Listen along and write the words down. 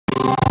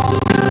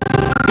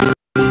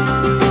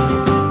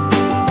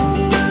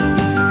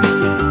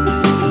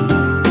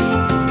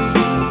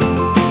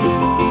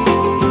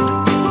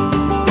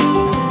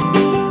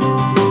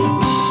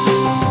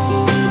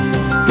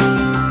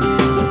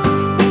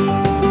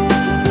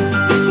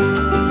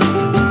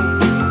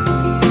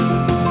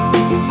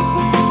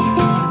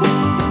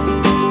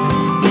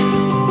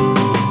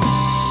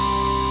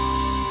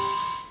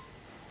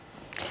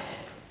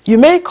You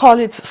may call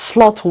it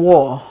slot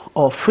war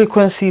or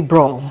frequency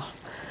brawl.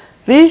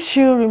 The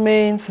issue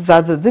remains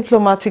that the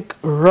diplomatic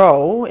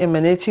row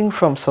emanating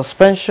from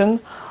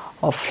suspension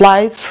of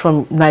flights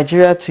from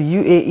Nigeria to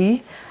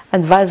UAE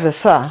and vice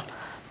versa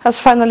has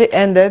finally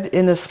ended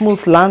in a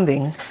smooth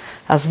landing,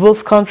 as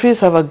both countries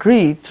have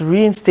agreed to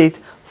reinstate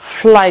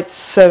flight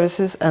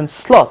services and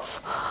slots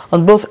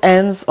on both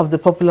ends of the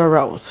popular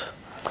route.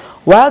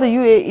 While the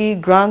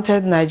UAE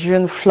granted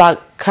Nigerian flag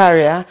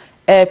carrier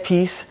Air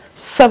Peace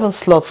 7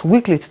 slots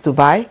weekly to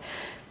Dubai,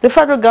 the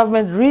federal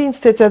government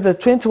reinstated the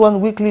 21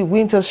 weekly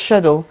winter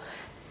schedule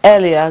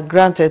earlier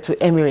granted to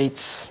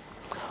Emirates.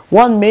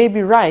 One may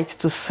be right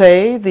to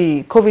say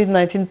the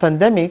COVID-19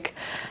 pandemic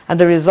and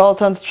the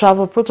resultant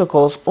travel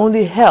protocols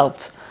only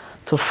helped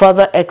to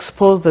further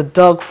expose the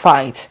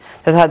dogfight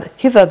that had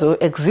hitherto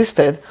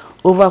existed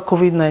over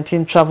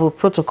COVID-19 travel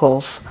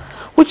protocols,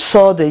 which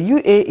saw the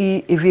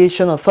UAE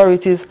aviation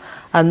authorities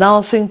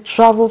announcing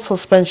travel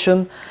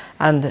suspension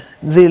and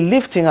the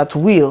lifting at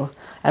will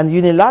and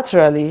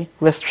unilaterally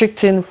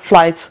restricting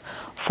flights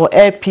for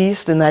Air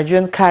Peace, the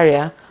Nigerian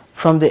carrier,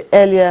 from the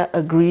earlier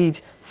agreed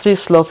 3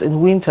 slots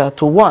in winter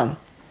to 1.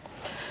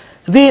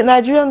 The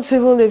Nigerian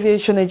Civil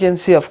Aviation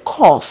Agency, of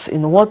course,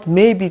 in what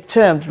may be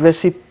termed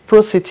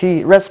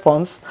reciprocity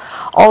response,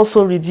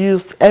 also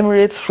reduced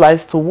Emirates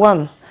flights to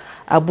 1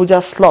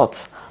 Abuja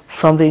slot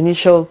from the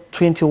initial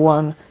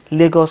 21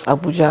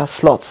 Lagos-Abuja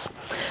slots.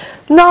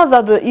 Now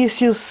that the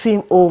issues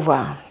seem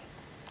over,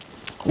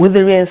 with the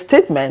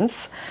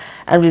reinstatements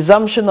and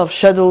resumption of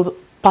scheduled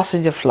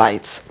passenger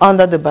flights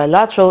under the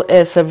bilateral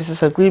air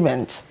services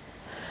agreement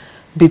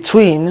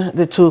between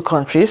the two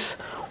countries,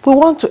 we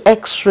want to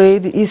x-ray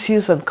the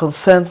issues and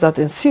concerns that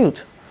ensued.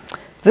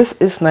 This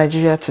is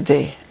Nigeria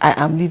Today. I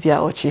am Lydia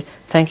Ochi.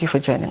 Thank you for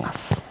joining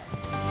us.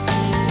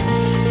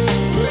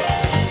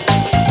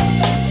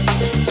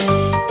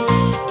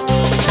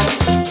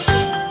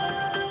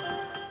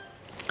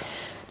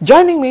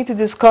 Joining me to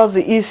discuss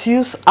the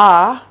issues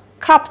are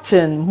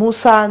Captain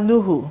Musa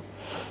Nuhu,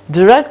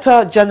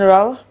 Director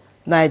General,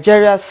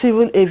 Nigeria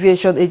Civil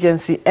Aviation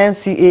Agency,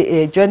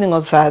 NCAA, joining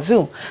us via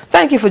Zoom.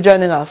 Thank you for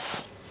joining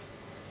us.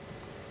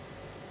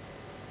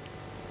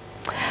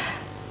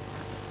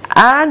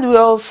 And we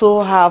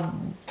also have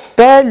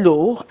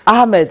Bello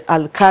Ahmed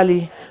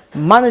Al-Khali,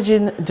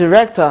 Managing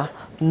Director,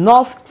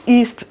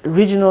 Northeast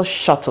Regional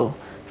Shuttle.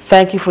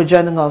 Thank you for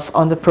joining us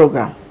on the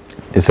program.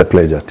 It's a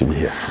pleasure to be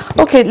here.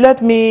 Okay,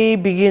 let me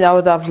begin. I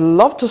would have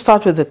loved to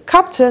start with the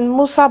Captain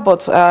Musa,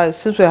 but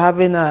since we're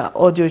having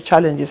audio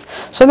challenges,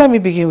 so let me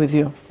begin with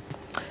you.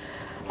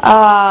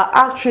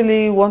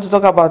 Actually want to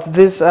talk about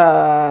these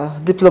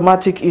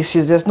diplomatic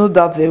issues. There's no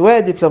doubt there were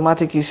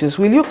diplomatic issues.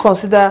 Will you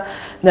consider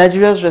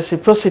Nigeria's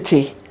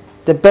reciprocity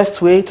the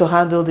best way to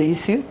handle the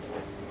issue?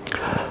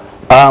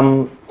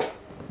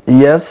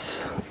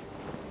 Yes,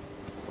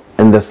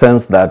 in the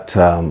sense that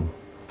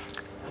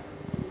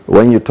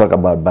when you talk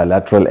about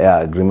bilateral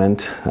air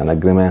agreement, an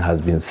agreement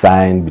has been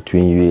signed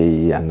between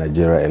UAE and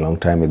Nigeria a long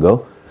time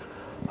ago.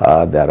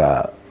 There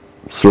are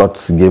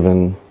slots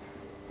given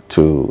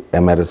to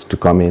Emirates to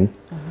come in,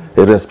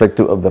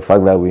 irrespective of the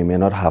fact that we may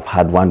not have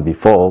had one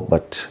before,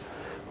 but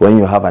when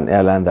you have an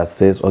airline that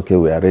says, okay,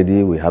 we are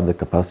ready, we have the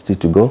capacity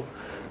to go,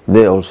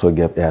 they also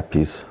give Air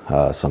Peace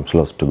some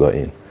slots to go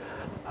in.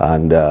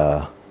 And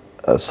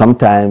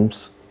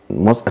sometimes,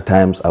 most of the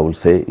times, I will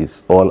say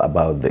it's all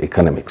about the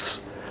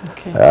economics.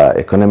 Okay.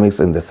 Economics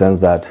in the sense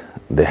that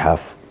they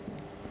have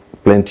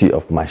plenty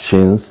of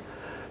machines.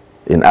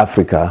 In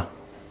Africa,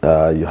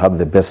 you have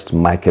the best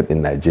market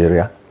in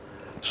Nigeria,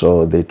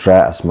 so they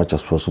try as much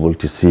as possible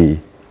to see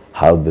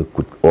how they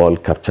could all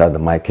capture the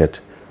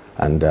market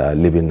and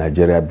leaving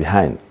Nigeria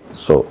behind.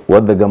 So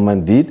what the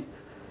government did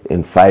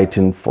in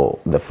fighting for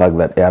the fact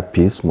that Air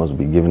Peace must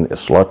be given a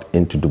slot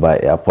into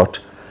Dubai airport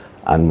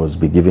and must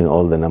be given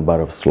all the number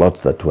of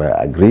slots that were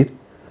agreed,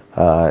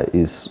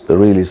 is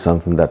really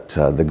something that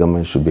the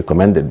government should be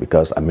commended,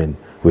 because, I mean,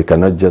 we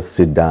cannot just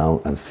sit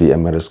down and see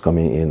Emirates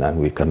coming in and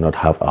we cannot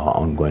have our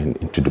own going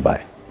into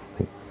Dubai.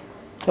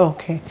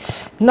 Okay.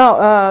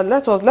 Now,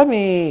 let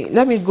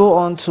me go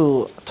on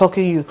to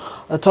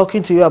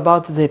talking to you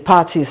about the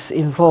parties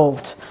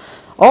involved.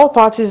 All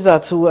parties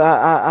that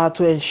are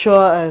to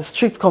ensure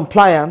strict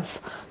compliance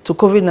to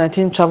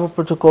COVID-19 travel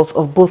protocols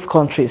of both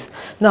countries.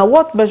 Now,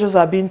 what measures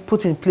are being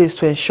put in place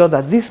to ensure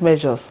that these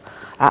measures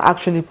are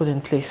actually put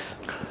in place?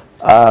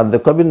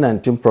 The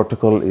COVID-19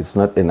 protocol is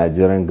not a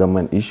Nigerian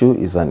government issue.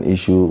 It's an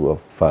issue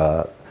of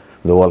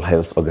the World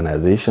Health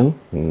Organization.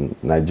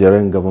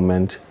 Nigerian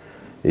government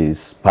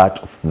is part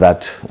of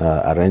that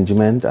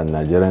arrangement, and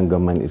Nigerian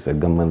government is a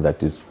government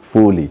that is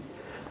fully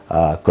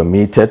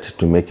committed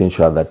to making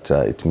sure that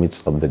it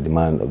meets up the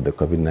demand of the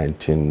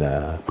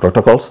COVID-19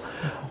 protocols.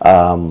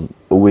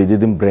 We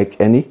didn't break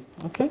any,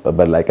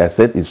 but like I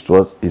said,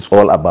 it's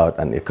all about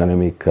an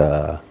economic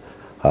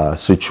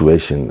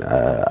situation.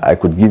 I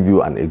could give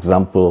you an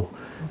example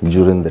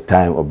during the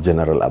time of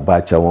General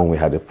Abacha, when we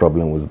had a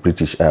problem with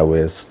British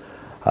Airways,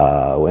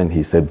 when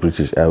he said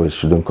British Airways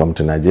shouldn't come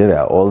to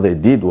Nigeria. All they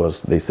did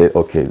was they said,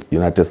 okay,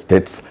 United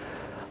States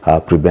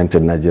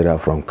prevented Nigeria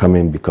from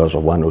coming because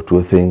of one or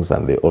two things,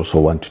 and they also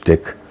want to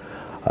take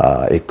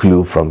a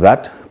clue from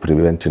that,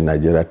 preventing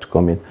Nigeria to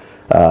come in.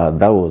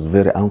 That was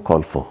very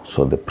uncalled for.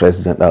 So the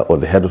president or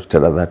the head of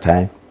state at that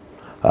time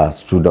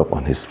stood up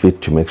on his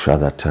feet to make sure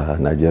that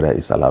Nigeria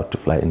is allowed to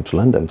fly into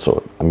London.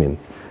 So, I mean,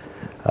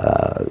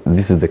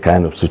 this is the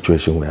kind of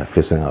situation we are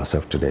facing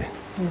ourselves today.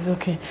 It's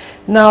okay.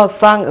 Now,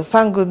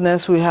 thank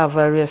goodness we have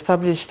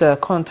re-established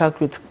contact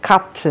with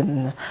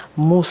Captain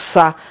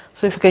Musa.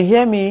 So if you can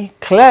hear me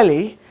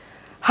clearly,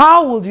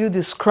 how would you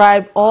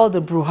describe all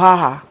the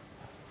brouhaha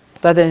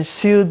that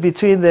ensued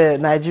between the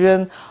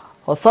Nigerian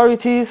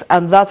authorities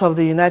and that of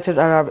the United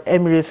Arab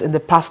Emirates in the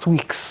past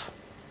weeks?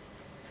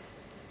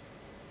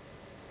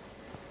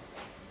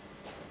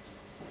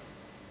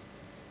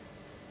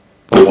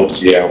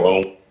 Yeah,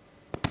 well,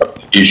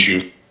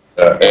 issue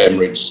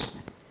Emirates.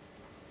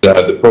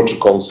 The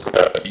protocols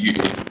you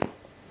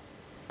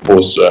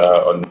imposed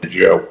on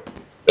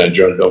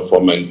Nigerian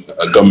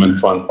government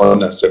found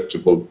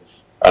unacceptable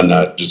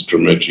and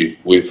discriminatory.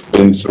 We've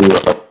been through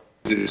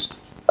this,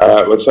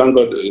 but thank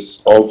God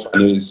it's all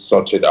finally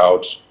sorted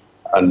out,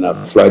 and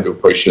flight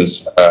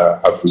operations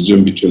have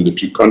resumed between the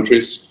two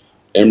countries.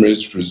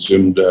 Emirates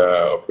resumed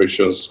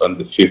operations on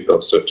the 5th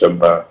of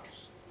September,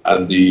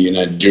 and the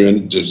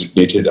Nigerian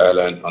designated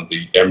airline on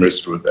the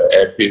Emirates route, the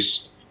Air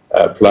Peace,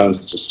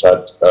 plans to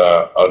start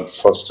on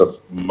 1st of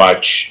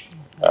March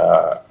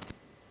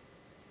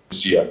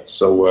this year.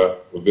 So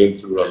we've been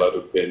through a lot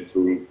of pain,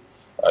 through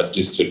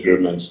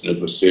disagreements,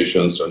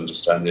 negotiations,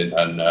 understanding,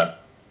 and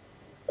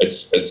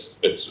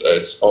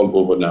it's all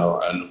over now,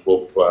 and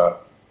hope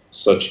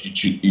such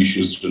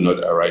issues do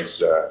not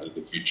arise in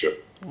the future.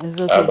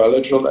 Okay.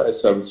 Bilateral air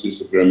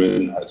services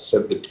agreement has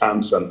set the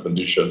terms and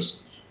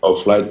conditions of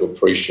flight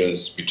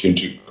operations between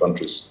two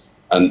countries,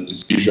 and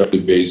it's usually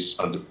based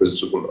on the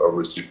principle of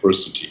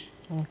reciprocity.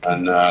 Okay.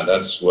 And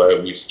that's why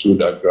we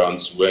stood our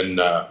grounds when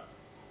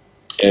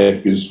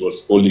Air Peace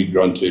was only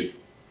granted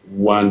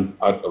 1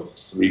 out of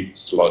 3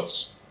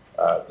 slots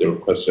they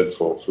requested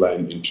for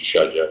flying into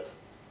Sharjah.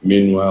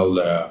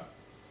 Meanwhile,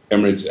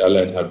 Emirates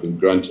Airline had been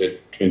granted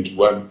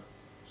 21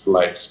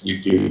 flights,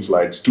 weekly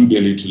flights, 2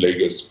 daily to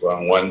Lagos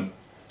and 1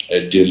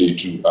 daily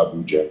to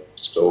Abuja.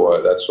 So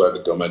that's why the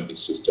government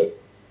insisted.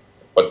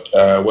 But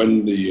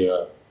when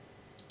the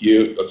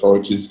EU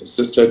authorities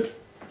insisted,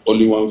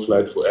 only 1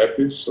 flight for Air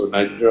Peace, so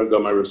Nigerian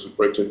government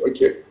reciprocated,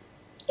 okay,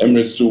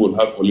 Emirates too will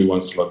have only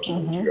 1 slot to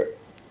Nigeria.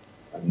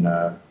 And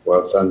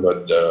well, thank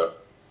God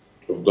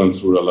we've gone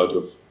through a lot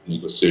of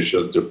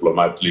negotiations,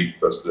 diplomatic,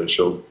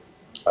 presidential,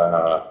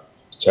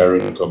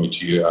 steering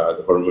committee,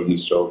 the Foreign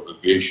Minister of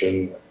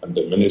Aviation and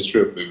the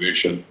Ministry of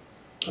Aviation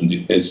and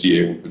the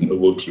NCA have been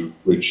able to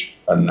reach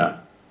an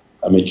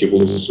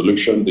amicable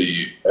solution. The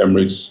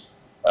Emirates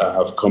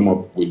have come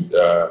up with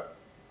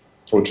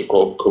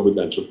protocol,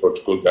 COVID-19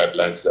 protocol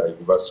guidelines that are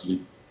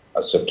universally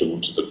acceptable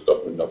to the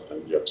government of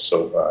Nigeria.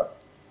 So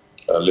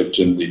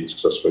lifting the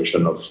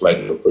suspension of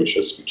flight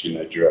operations between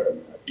Nigeria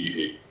and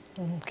EA.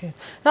 Okay.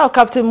 Now,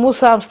 Captain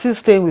Musa, I'm still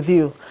staying with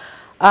you.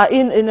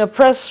 In a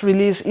press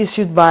release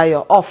issued by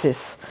your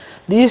office,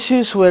 the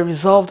issues were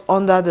resolved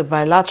under the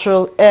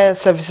bilateral air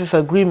services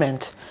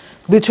agreement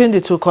between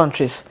the two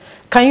countries.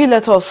 Can you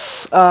let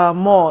us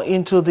more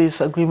into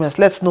these agreements?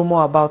 Let's know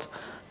more about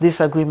these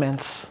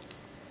agreements.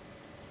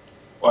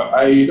 Well,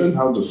 I don't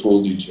have the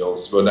full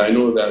details, but I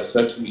know there are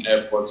certain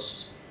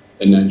airports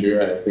in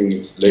Nigeria. I think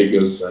it's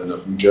Lagos and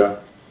Abuja,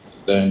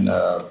 then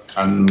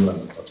Kano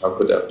and Port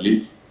Harcourt, I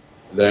believe.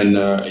 Then in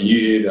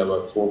UAE, there are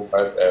about 4 or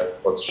 5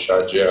 airports,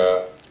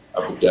 Sharjah,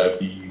 Abu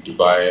Dhabi,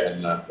 Dubai,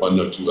 and 1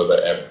 or 2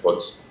 other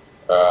airports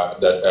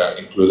that are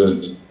included in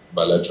the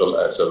bilateral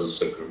air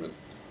service agreement.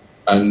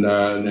 And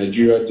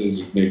Nigeria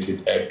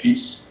designated Air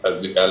Peace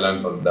as the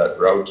airline on that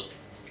route,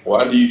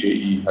 while the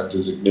UAE had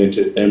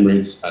designated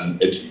Emirates and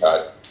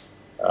Etihad.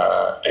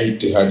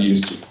 Etihad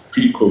used to,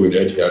 pre-COVID,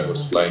 Etihad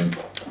was flying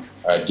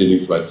daily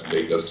flight to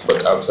Lagos,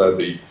 but after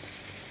the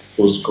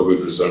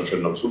post-COVID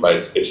resumption of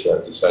flights,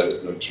 Etihad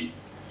decided not to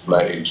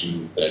fly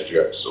into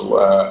Nigeria.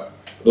 So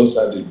those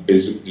are the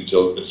basic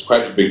details. It's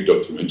quite a big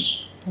document.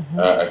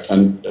 I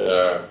can't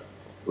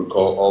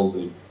recall all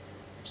the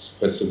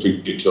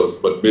specific details,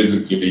 but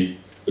basically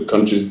the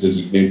countries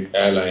designate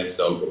airlines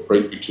that will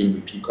operate between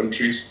the 2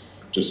 countries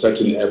to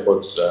certain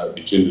airports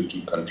between the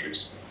 2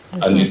 countries.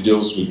 And it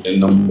deals with a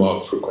number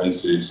of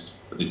frequencies,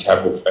 the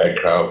type of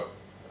aircraft,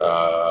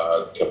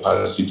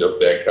 capacity of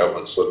the aircraft,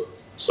 and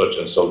such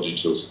and so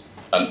details.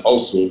 And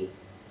also,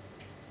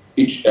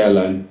 each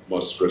airline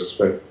must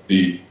respect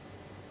the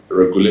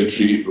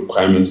regulatory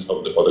requirements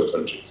of the other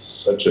countries,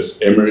 such as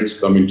Emirates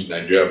coming to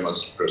Nigeria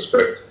must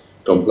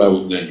comply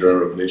with Nigerian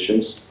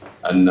regulations,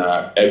 and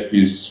Air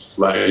Peace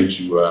flying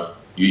to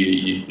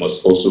UAE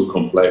must also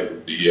comply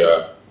with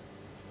the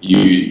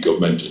UAE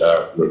government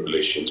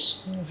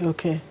regulations.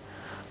 Okay.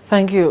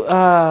 Thank you.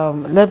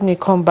 Let me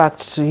come back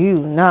to you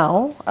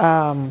now.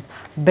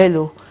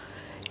 Bello,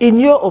 in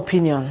your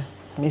opinion,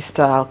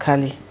 Mr.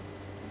 Alkali,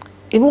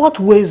 in what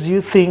ways do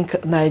you think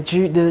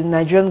the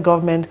Nigerian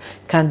government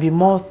can be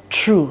more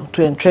true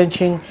to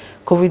entrenching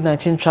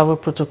COVID-19 travel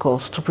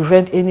protocols to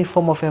prevent any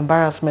form of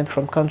embarrassment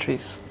from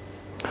countries?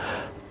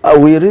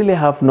 We really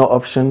have no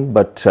option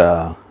but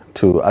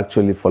to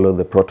actually follow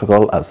the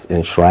protocol as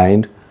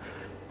enshrined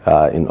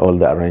in all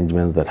the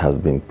arrangements that has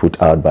been put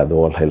out by the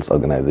World Health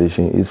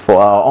Organization. Is for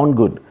our own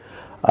good.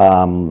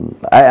 I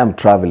am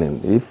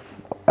traveling. If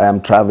I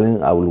am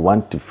traveling, I will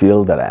want to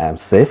feel that I am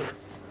safe.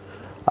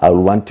 I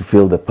will want to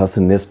feel the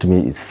person next to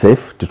me is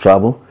safe to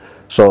travel.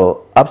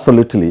 So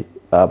absolutely,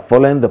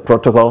 following the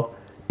protocol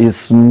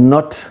is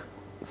not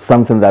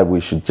something that we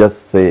should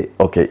just say,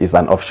 okay, it's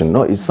an option.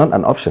 No, it's not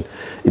an option.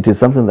 It is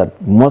something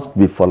that must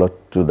be followed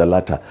to the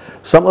latter.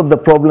 Some of the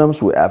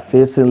problems we are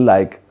facing,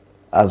 like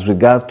as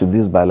regards to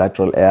these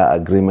bilateral air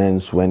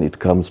agreements when it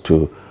comes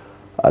to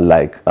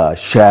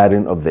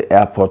sharing of the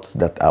airports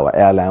that our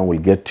airline will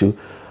get to.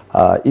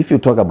 If you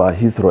talk about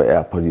Heathrow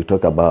Airport, you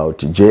talk about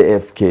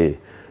JFK,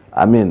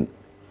 I mean,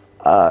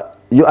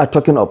 you are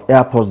talking of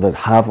airports that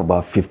have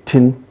about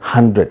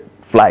 1,500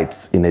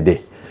 flights in a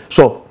day.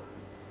 So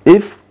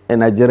if a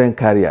Nigerian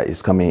carrier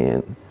is coming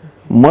in,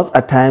 most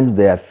at times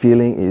their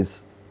feeling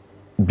is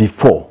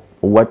before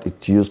what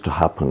it used to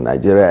happen.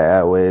 Nigeria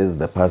Airways,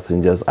 the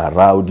passengers are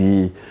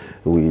rowdy,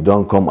 we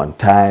don't come on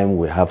time,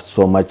 we have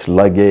so much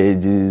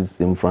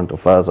luggages in front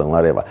of us and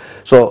whatever.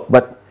 So,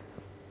 but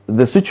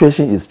the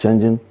situation is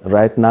changing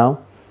right now.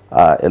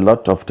 A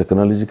lot of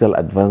technological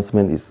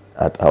advancement is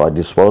at our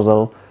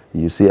disposal.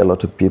 You see a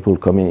lot of people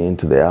coming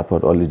into the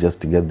airport only just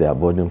to get their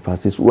boarding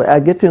passes. We are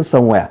getting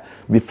somewhere.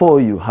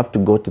 Before you have to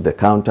go to the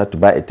counter to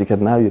buy a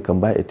ticket, now you can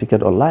buy a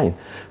ticket online.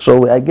 So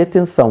we are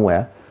getting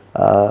somewhere.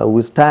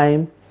 With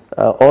time,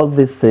 all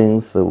these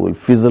things will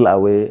fizzle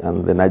away,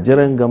 and the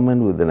Nigerian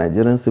government with the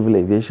Nigerian Civil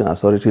Aviation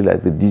Authority,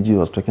 like the DG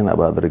was talking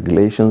about, the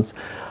regulations,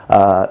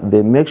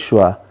 they make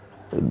sure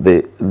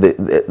the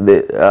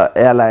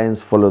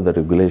airlines follow the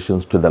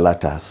regulations to the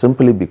latter,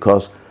 simply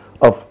because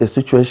of a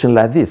situation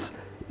like this.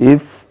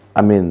 If,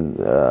 I mean,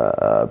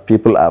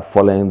 people are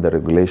following the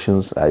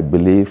regulations, I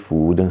believe we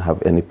wouldn't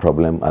have any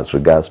problem as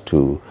regards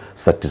to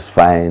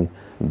satisfying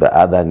the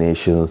other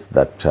nations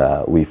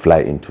that we fly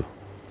into.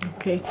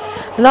 Okay.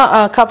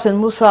 Now, Captain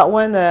Musa,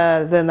 when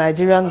the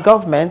Nigerian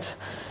government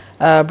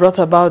brought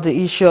about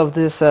the issue of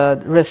this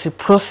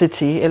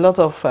reciprocity, a lot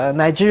of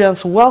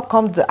Nigerians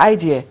welcomed the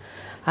idea,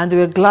 and they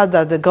were glad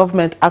that the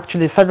government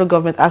actually, federal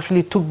government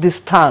actually took this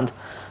stand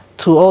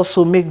to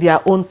also make their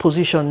own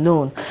position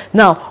known.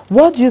 Now,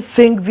 what do you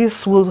think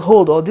this will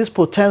hold, or this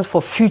portends for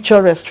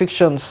future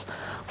restrictions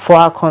for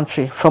our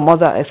country, from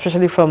other,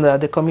 especially from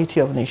the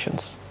Committee of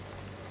Nations?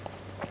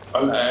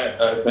 Well,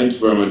 thank you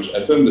very much.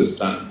 I think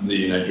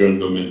the Nigerian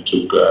government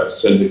took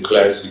sent a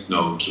clear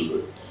signal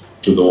to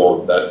the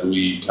world that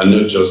we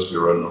cannot just be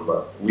run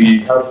over. We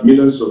have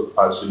millions of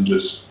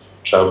passengers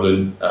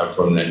traveling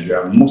from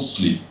Nigeria,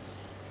 mostly,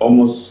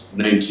 almost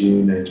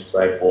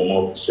 95 or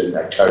more percent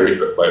are carried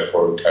by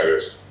foreign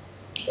carriers.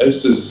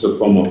 This is a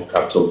form of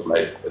capital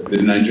flight.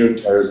 The Nigerian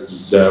carriers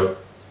deserve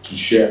to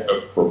share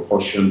a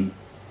proportion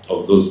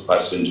of those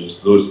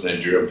passengers, those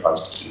Nigerian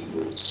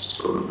passengers,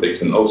 so they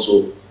can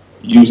also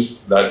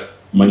use that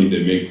money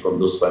they make from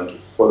those flights to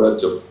further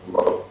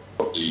develop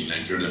the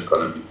Nigerian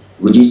economy,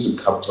 reduce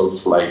the capital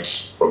flight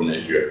from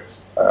Nigeria.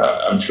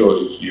 I'm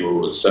sure if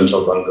your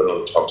central bank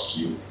talks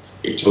to you,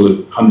 it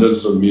told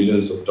hundreds of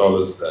millions of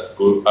dollars that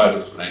go out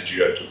of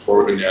Nigeria to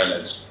foreign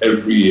airlines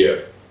every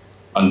year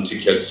on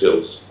ticket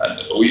sales.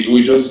 And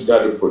we just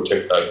got to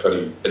protect our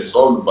economy. It's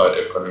all about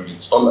economy.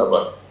 It's all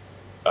about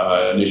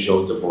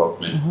initial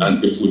development. Mm-hmm.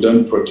 And if we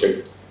don't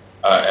protect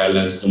our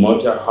airlines, no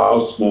matter how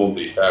small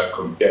they are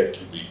compared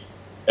to the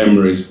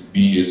Emirates,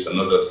 BAs, and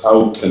others,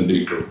 how can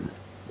they grow?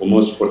 We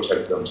must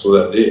protect them so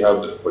that they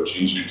have the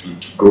opportunity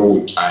to grow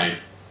with time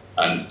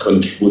and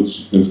contribute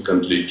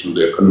significantly to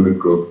the economic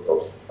growth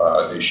of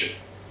our nation.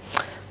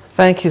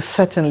 Thank you.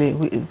 Certainly,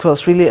 it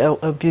was really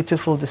a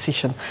beautiful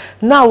decision.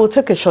 Now we'll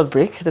take a short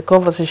break. The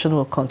conversation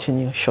will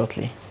continue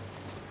shortly.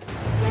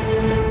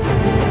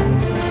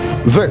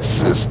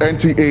 This is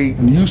NTA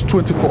News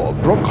 24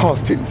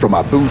 broadcasting from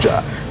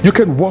Abuja. You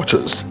can watch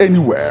us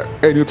anywhere,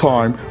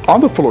 anytime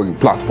on the following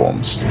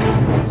platforms.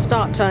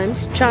 Start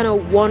Times Channel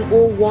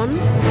 101,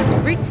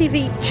 Freak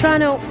TV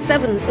Channel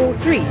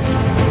 703,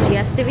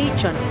 GSTV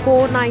Channel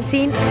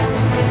 419,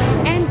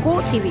 and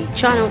Go TV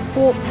Channel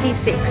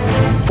 46.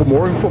 For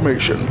more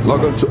information,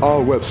 log on to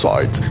our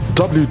website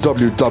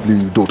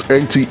www.nta.ng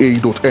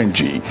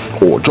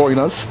or join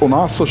us on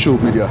our social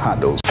media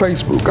handles,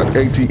 Facebook at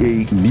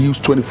NTA News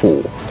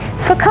 24.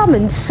 For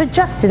comments,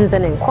 suggestions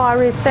and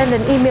inquiries, send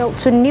an email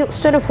to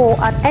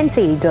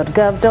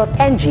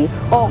news24@nta.gov.ng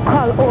or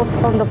call us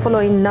on the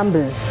following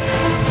numbers.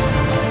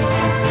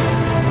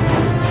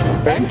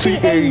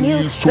 NTA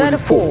News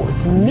 24.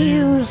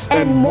 News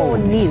and more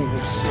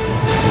news.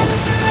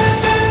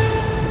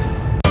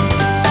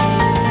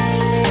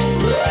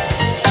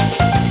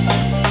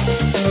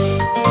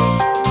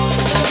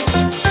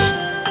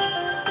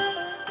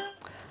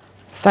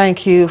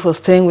 Thank you for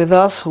staying with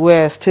us.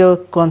 We're still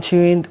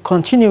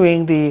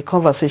continuing the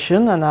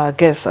conversation, and our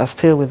guests are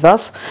still with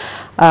us.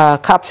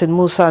 Captain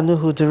Musa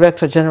Nuhu,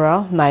 Director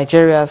General,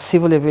 Nigeria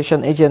Civil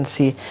Aviation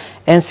Agency,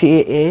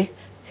 NCAA,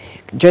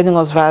 joining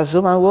us via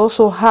Zoom. And we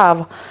also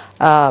have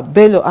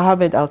Bello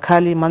Ahmed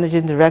Alkali,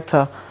 Managing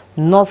Director,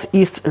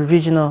 Northeast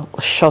Regional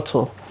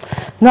Shuttle.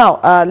 Now,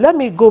 let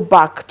me go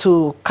back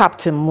to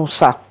Captain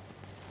Musa.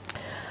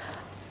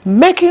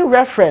 Making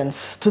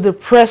reference to the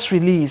press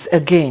release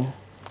again,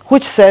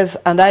 which says,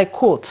 and I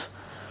quote,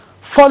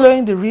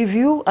 "Following the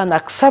review and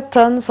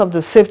acceptance of the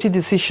safety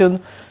decision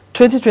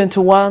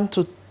 2021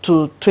 to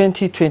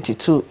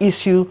 2022,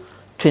 issue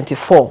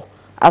 24,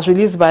 as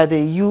released by the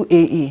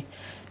UAE,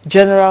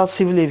 General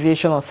Civil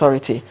Aviation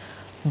Authority,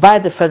 by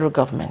the federal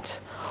government.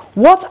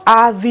 What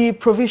are the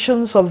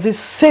provisions of this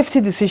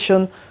safety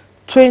decision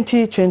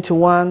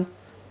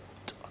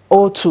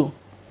 2021-02?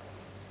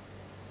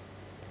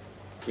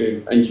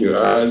 Okay, thank you.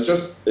 It's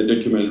just a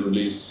document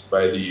released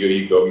by the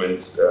UAE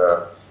government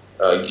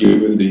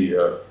given the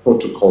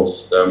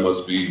protocols that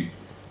must be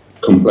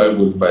complied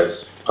with by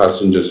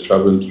passengers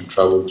travel to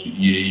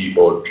UAE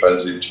or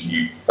transit to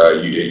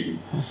UAE.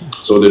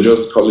 So they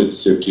just call it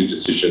safety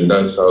decision.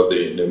 That's how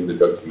they name the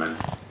document,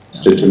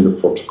 stating the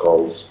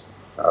protocols,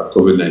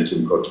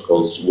 COVID-19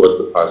 protocols, what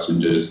the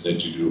passengers need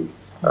to do.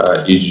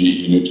 E.g.,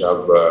 you need to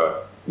have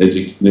a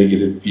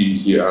negative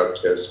PCR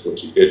test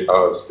 48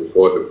 hours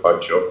before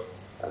departure.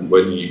 And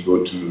when you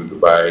go to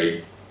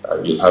Dubai,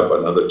 you'll have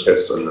another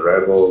test on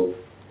arrival,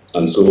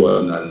 and so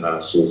on and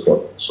so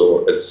forth.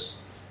 So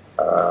it's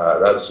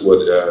that's what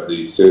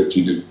the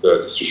safety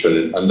decision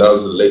is. And that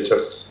was the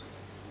latest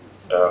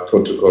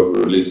protocol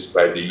released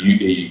by the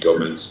UAE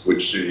government,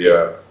 which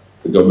the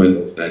government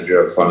of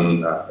Nigeria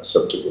found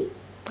acceptable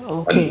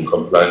and in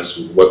compliance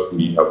with what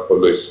we have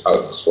always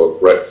asked for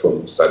right from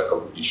the start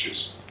of the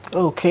issues.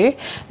 Okay.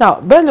 Now,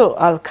 Bello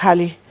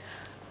Alkali,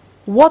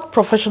 what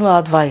professional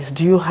advice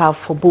do you have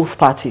for both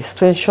parties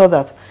to ensure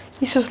that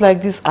issues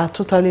like this are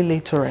totally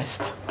laid to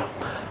rest?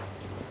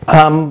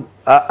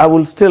 I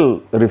will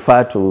still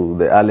refer to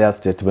the earlier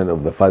statement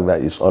of the fact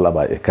that it's all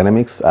about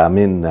economics. I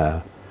mean,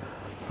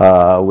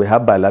 we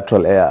have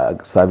bilateral air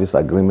service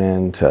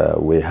agreement.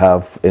 We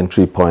have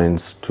entry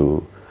points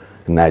to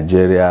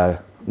Nigeria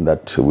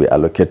that we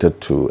allocated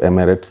to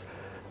Emirates.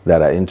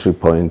 There are entry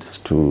points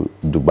to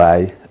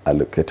Dubai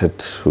allocated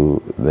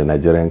to the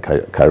Nigerian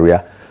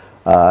carrier.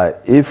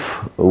 If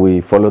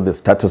we follow the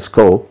status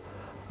quo,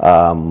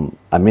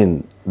 I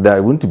mean,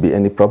 there wouldn't be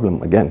any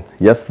problem again.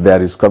 Yes,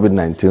 there is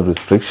COVID-19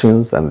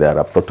 restrictions and there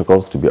are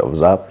protocols to be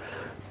observed.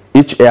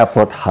 Each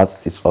airport has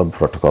its own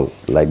protocol.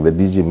 Like the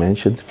DG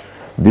mentioned,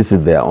 this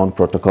is their own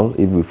protocol.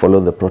 If we follow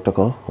the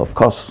protocol, of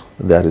course,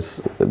 there is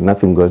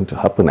nothing going to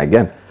happen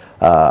again.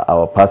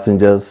 Our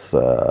passengers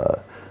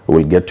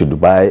will get to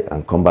Dubai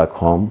and come back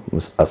home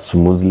as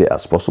smoothly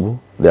as possible.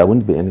 There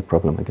won't be any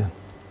problem again.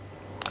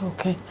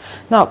 Okay.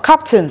 Now,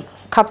 Captain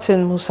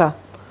Musa,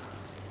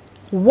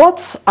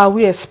 what are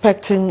we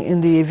expecting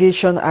in the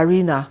aviation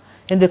arena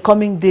in the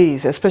coming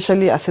days,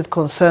 especially as it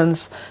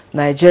concerns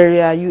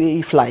Nigeria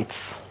UAE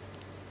flights?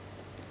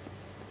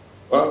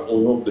 Well,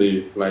 we hope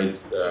the flight,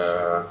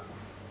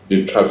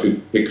 the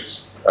traffic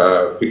picks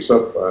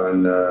up,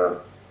 and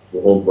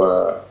we hope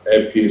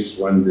airpeace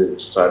when they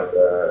start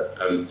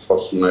and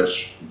first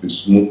match will be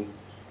smooth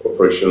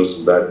operations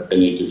without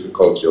any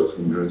difficulty or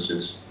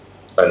hindrances,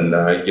 and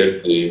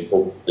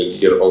hope they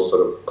get all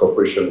sort of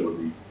cooperation with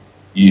the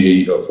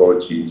UAE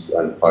authorities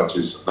and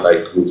parties,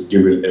 like we've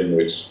given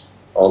Emirates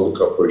all the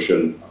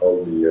cooperation,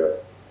 all the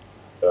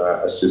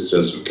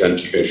assistance we can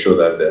to ensure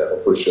that their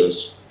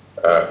operations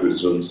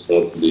resume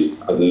smoothly.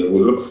 And then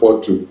we look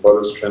forward to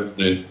further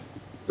strengthening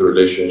the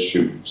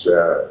relationships,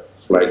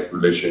 flight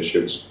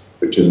relationships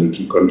between the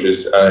two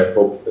countries. I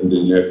hope in the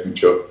near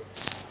future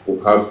we'll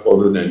have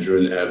other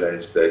Nigerian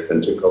airlines that can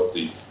take up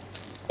the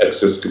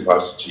excess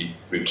capacity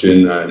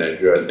between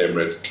Nigeria and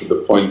Emirates, to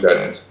the point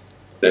that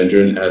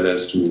Nigerian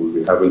airlines too will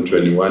be having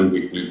 21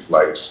 weekly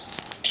flights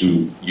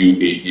to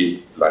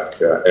UAE, like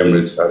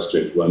Emirates has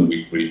 21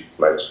 weekly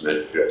flights to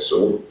Nigeria.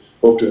 So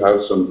hope to have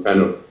some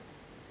kind of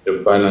a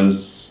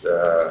balance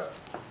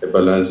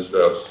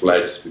of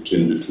flights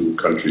between the two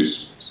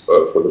countries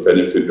for the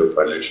benefit of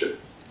our nation.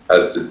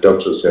 As the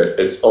doctor said,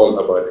 it's all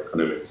about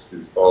economics.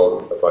 It's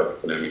all about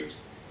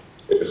economics.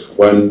 If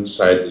one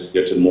side is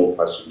getting more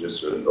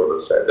passengers than the other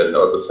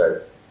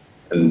side,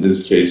 in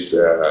this case,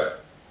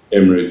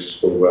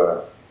 Emirates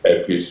over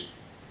airpeace,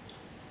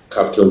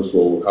 capital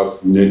flow,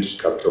 have net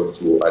capital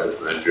flow out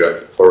of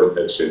Nigeria, foreign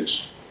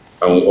exchange.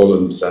 And we all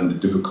understand the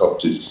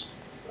difficulties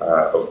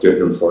of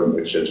getting foreign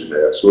exchange in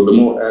there. So the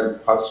more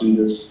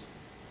passengers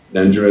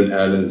Nigerian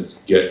airlines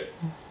get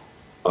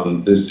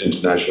on this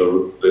international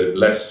route, the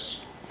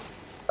less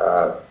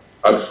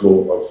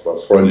outflow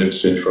of foreign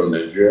exchange from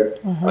Nigeria.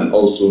 And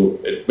also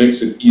it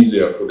makes it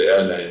easier for the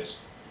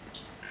airlines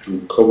to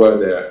cover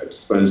their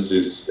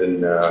expenses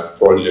in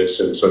foreign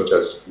exchange, such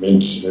as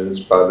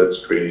maintenance,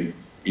 pilots training,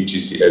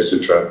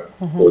 etc.,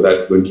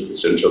 without going to the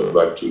central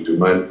bank to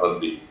demand on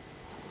the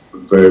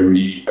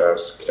very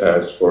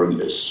scarce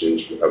foreign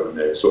exchange we have in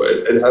there. So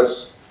it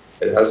has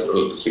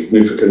a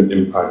significant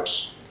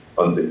impact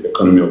on the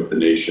economy of the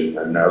nation,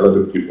 and a lot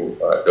of people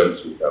don't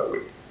see it that way.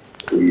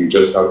 We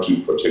just have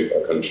to protect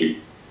our country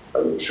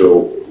and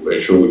ensure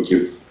we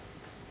give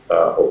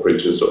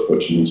operators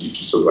opportunity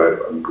to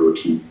survive and grow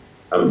to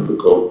and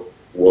become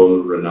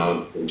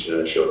world-renowned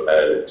international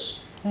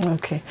airlines.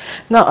 Okay.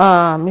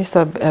 Now,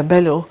 Mr.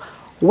 Bello,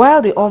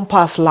 while the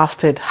impasse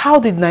lasted, how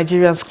did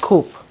Nigerians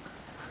cope?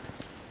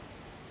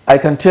 I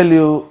can tell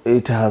you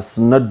it has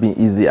not been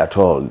easy at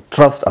all.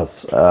 Trust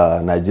us,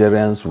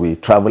 Nigerians, we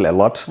travel a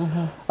lot.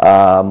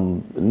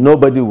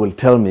 Nobody will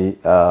tell me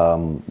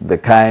the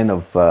kind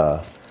of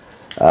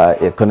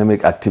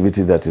economic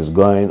activity that is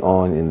going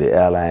on in the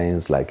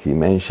airlines, like he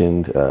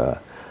mentioned.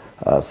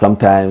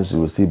 Sometimes you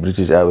will see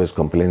British Airways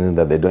complaining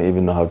that they don't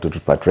even know how to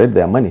repatriate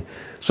their money.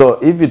 So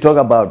if you talk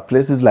about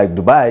places like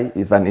Dubai,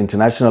 it's an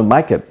international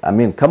market. I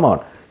mean, come on.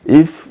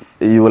 If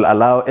you will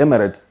allow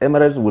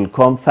Emirates will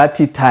come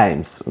 30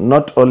 times,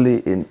 not only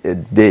in a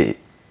day,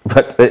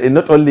 but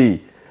not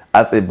only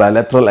as a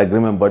bilateral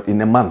agreement, but in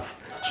a month.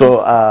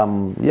 So,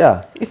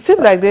 yeah. It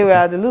seemed like they were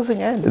at the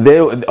losing end.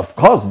 Of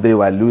course, they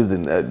were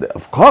losing.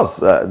 Of course,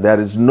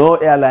 there is no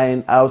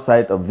airline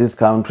outside of this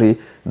country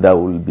that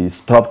will be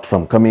stopped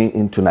from coming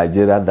into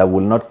Nigeria that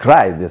will not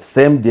cry the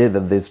same day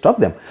that they stop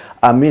them.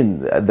 I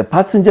mean, the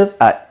passengers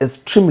are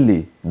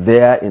extremely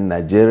there in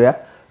Nigeria.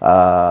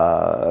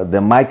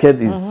 The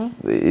market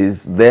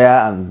is there,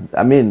 and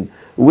I mean,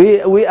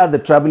 we are the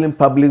traveling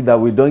public that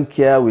we don't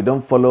care, we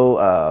don't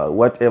follow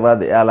whatever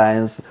the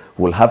airlines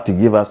will have to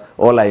give us.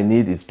 All I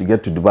need is to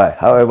get to Dubai.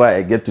 However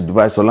I get to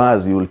Dubai, so long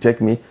as you will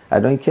take me,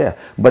 I don't care.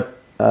 But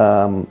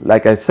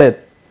like I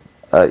said,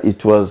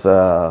 it was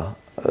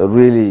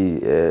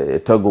really a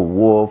tug of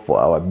war for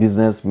our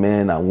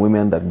businessmen and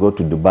women that go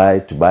to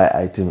Dubai to buy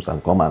items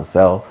and come and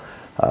sell.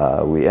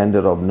 We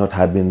ended up not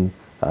having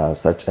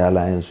such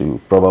airlines. You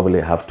probably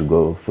have to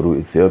go through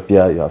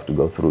Ethiopia, you have to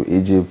go through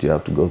Egypt, you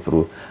have to go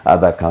through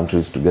other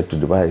countries to get to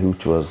Dubai,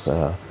 which was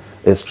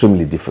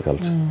extremely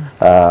difficult.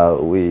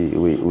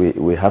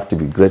 We have to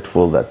be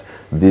grateful that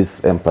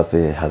this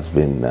embassy has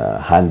been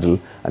handled,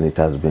 and it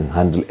has been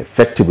handled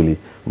effectively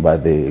by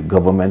the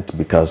government,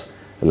 because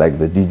like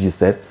the DG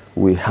said,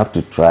 we have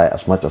to try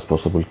as much as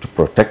possible to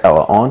protect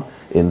our own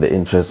in the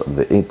interest of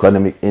the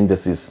economic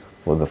indices,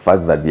 for the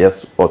fact that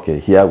yes, okay,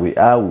 here we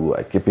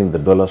are keeping the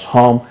dollars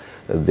home,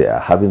 they are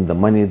having the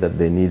money that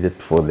they needed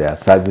for their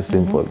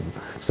servicing, for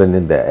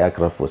sending their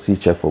aircraft for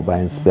C-check, for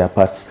buying spare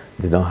parts.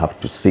 They don't have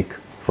to seek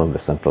from the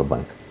central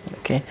bank.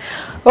 Okay.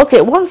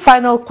 Okay, one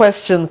final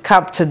question,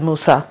 Captain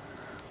Musa.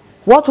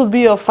 What would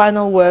be your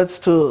final words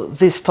to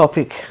this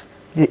topic,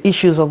 the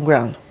issues on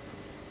ground?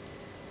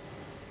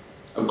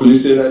 Could you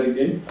say that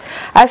again?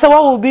 I said,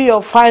 what will be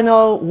your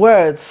final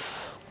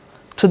words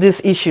to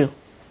this issue?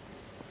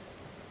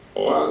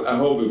 Well, I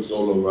hope it's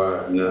all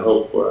over, and I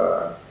hope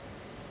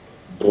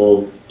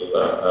both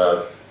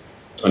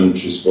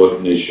countries,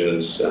 both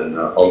nations, and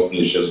all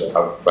nations that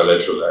have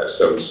bilateral air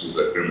services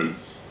agreement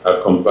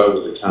comply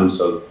with the terms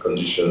and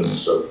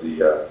conditions of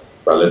the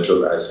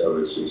bilateral air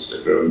services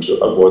agreement to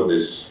avoid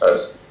this,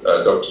 as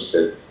Doctor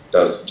said,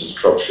 that's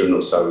disruption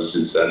of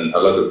services, and a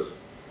lot of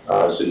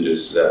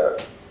passengers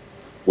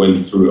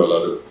went through a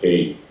lot of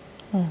pain.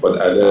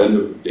 But at the end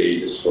of the day,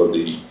 it's for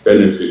the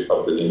benefit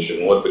of the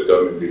nation. What the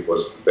government did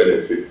was the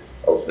benefit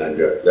of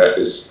Nigeria. There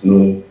is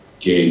no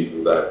gain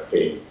in that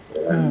pain.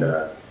 And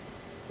the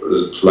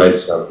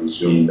flights have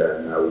resumed,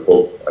 and I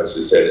hope, as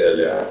I said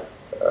earlier,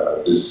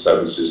 these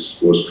services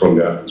go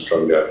stronger and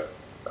stronger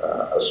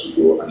as we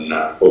go. And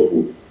I hope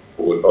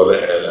with other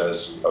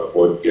airlines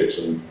avoid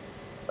getting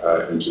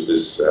into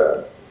this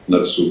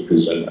not so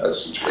pleasant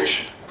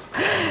situation.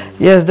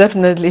 Yes,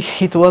 definitely.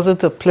 It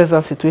wasn't a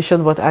pleasant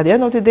situation, but at the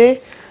end of the day,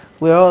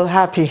 we're all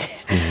happy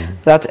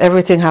that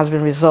everything has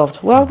been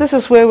resolved. Well, this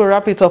is where we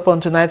wrap it up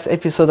on tonight's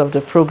episode of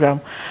the program.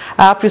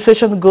 Our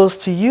appreciation goes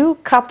to you,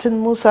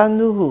 Captain Musa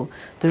Nuhu,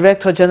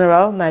 Director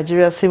General,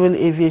 Nigeria Civil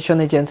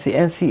Aviation Agency,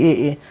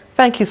 NCAA.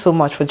 Thank you so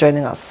much for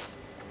joining us.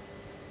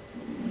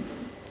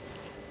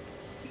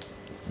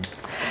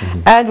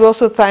 And we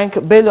also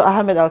thank Bello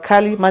Ahmed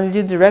Alkali,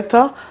 Managing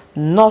Director,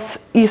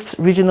 Northeast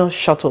Regional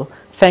Shuttle.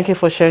 Thank you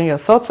for sharing your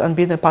thoughts and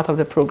being a part of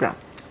the program.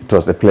 It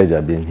was a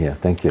pleasure being here.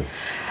 Thank you.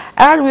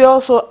 And we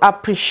also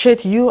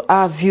appreciate you,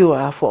 our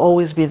viewer, for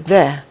always being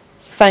there.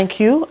 Thank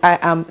you. I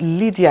am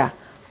Lydia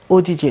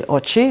ODJ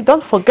Ochi.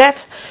 Don't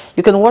forget,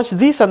 you can watch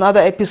these and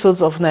other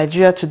episodes of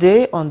Nigeria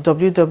Today on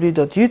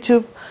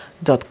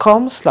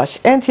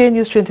www.youtube.com/NTA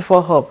News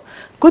 24 Hub.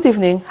 Good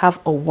evening. Have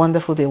a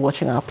wonderful day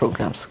watching our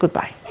programs.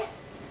 Goodbye.